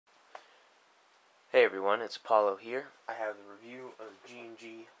Hey everyone, it's Apollo here. I have the review of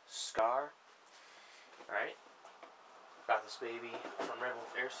G&G SCAR. Alright, got this baby from Rebel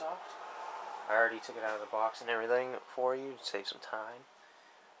Airsoft. I already took it out of the box and everything for you to save some time.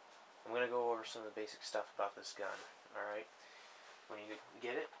 I'm going to go over some of the basic stuff about this gun. Alright, when you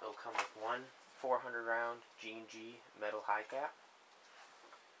get it, it'll come with one 400 round G&G metal high cap.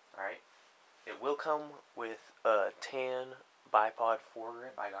 Alright, it will come with a tan bipod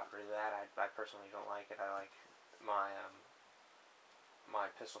foregrip. I got rid of that. I personally don't like it. I like my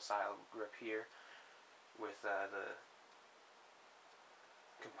my pistol style grip here with the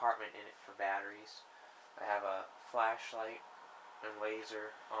compartment in it for batteries. I have a flashlight and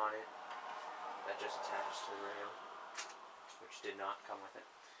laser on it that just attaches to the rail, which did not come with it.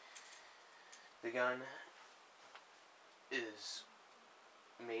 The gun is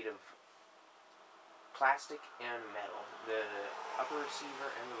made of plastic and metal. The upper receiver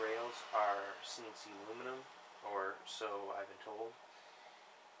and the rails are CNC aluminum, or so I've been told.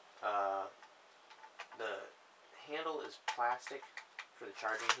 The handle is plastic for the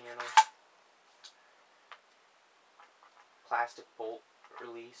charging handle. Plastic bolt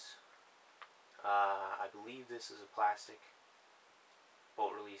release. I believe this is a plastic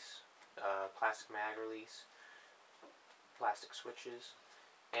bolt release, plastic mag release, plastic switches,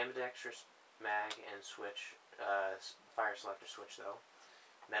 ambidextrous mag and switch, fire selector switch though,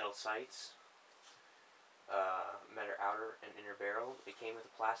 metal sights, metal outer and inner barrel. It came with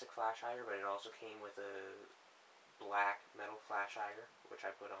a plastic flash hider, but it also came with a black metal flash hider, which I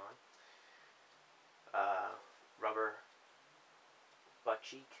put on. Rubber butt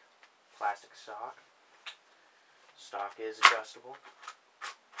cheek, plastic stock. Stock is adjustable,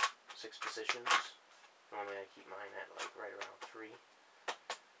 6 positions. Normally I keep mine at like right around 3.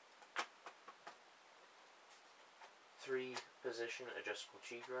 3 position adjustable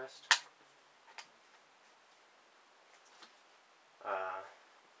cheek rest.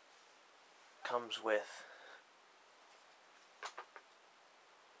 Comes with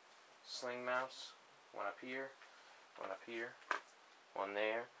sling mounts, one up here, one up here, one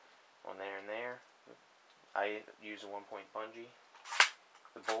there, one there and there. I use a 1-point bungee.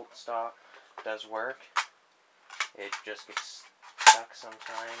 The bolt stock does work. It just gets stuck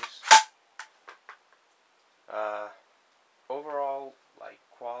sometimes. Overall, like,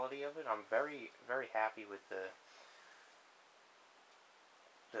 quality of it, I'm very, very happy with the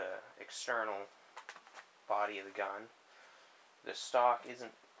external body of the gun. The stock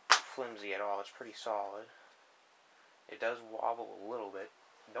isn't flimsy at all. It's pretty solid. It does wobble a little bit.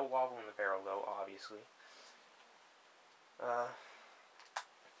 No wobble in the barrel though, obviously.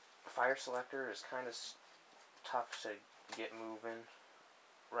 Fire selector is kind of tough to get moving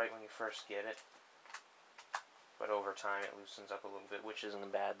right when you first get it, but over time it loosens up a little bit, which isn't a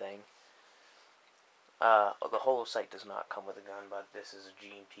bad thing. The holo sight does not come with a gun, but this is a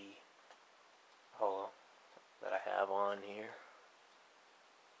G&P holo that I have on here.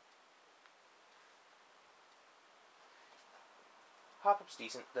 Hop-up's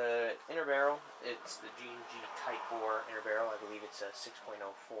decent. The inner barrel, it's the G&G Type 4 inner barrel. I believe it's a 6.04.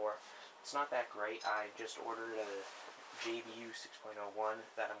 It's not that great. I just ordered a JBU 6.01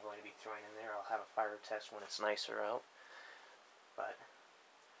 that I'm going to be throwing in there. I'll have a fire test when it's nicer out. But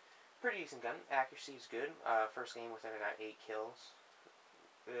pretty decent gun. Accuracy is good. First game with it, I got 8 kills.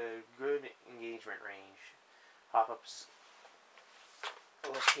 Good engagement range. Hop-ups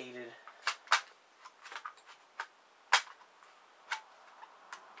located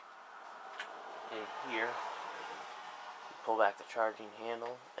in here. Pull back the charging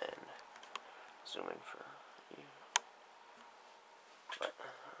handle and zoom in for you. But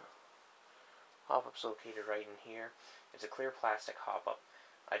hop-up's located right in here. It's a clear plastic hop-up.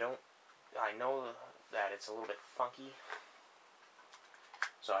 I know that it's a little bit funky,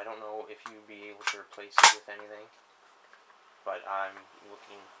 so I don't know if you'd be able to replace it with anything, but I'm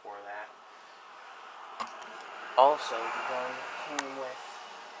looking for that. Also, the gun came with,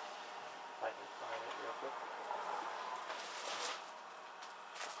 if I can find it real quick,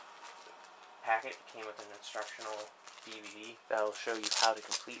 packet. It came with an instructional DVD that will show you how to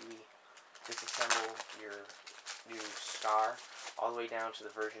completely disassemble your new SCAR, all the way down to the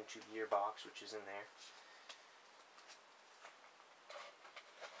version 2 gearbox, which is in there.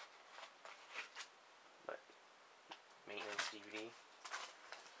 But maintenance DVD.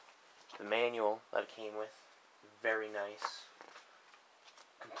 The manual that it came with, very nice.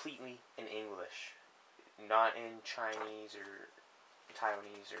 Completely in English, not in Chinese or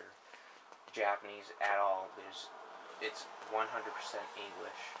Taiwanese or Japanese at all. It's 100%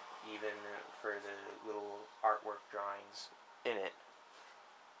 English, even for the little artwork drawings in it.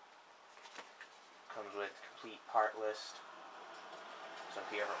 comes with a complete part list. So if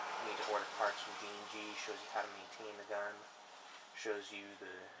you ever need to order parts from G&G, shows you how to maintain the gun, shows you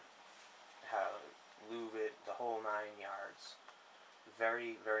how to lube it, the whole 9 yards.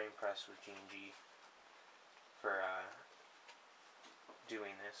 Very, very impressed with G&G for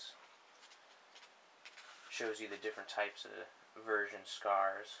doing this. Shows you the different types of version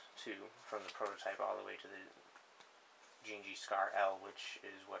SCARs too, from the prototype all the way to the G&G SCAR-L, which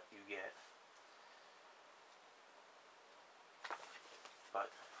is what you get. But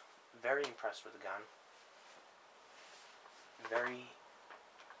very impressed with the gun. Very,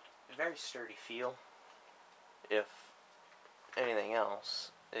 very sturdy feel. If anything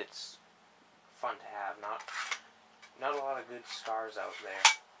else, it's fun to have. Not a lot of good SCARs out there.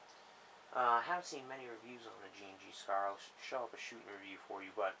 I haven't seen many reviews on the G&G SCAR. I'll show up a shooting review for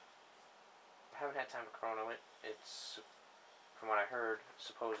you, but I haven't had time to chrono it. It's, from what I heard,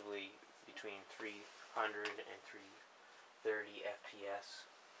 supposedly between 300 and 330 FPS.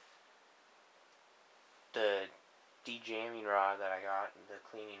 The de-jamming rod that I got, the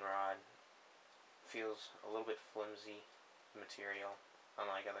cleaning rod, feels a little bit flimsy material,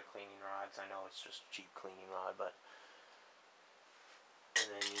 unlike other cleaning rods. I know it's just a cheap cleaning rod, but... And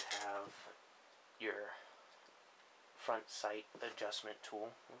then you have your front sight adjustment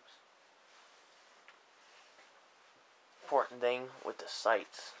tool. Oops. Important thing with the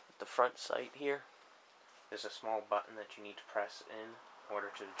sights, the front sight here, there's a small button that you need to press in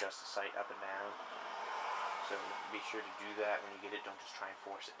order to adjust the sight up and down. So be sure to do that when you get it. Don't just try and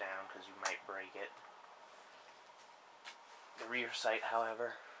force it down because you might break it. The rear sight,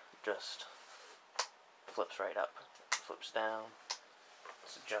 however, just flips right up, flips down.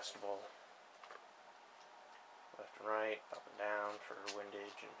 It's adjustable left and right, up and down for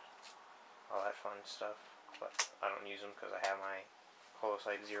windage and all that fun stuff. But I don't use them because I have my holo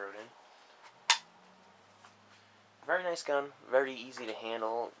sight zeroed in. Very nice gun, very easy to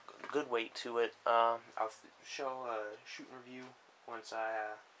handle, good weight to it. I'll show a shooting review once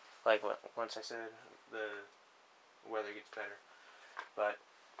once I said the weather gets better. But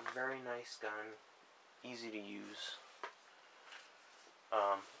very nice gun, easy to use.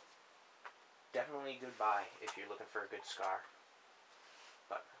 Definitely a good buy if you're looking for a good SCAR.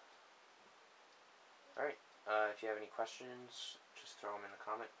 But alright, if you have any questions, just throw them in the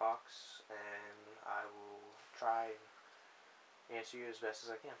comment box, and I will try and answer you as best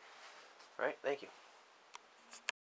as I can. Alright, thank you.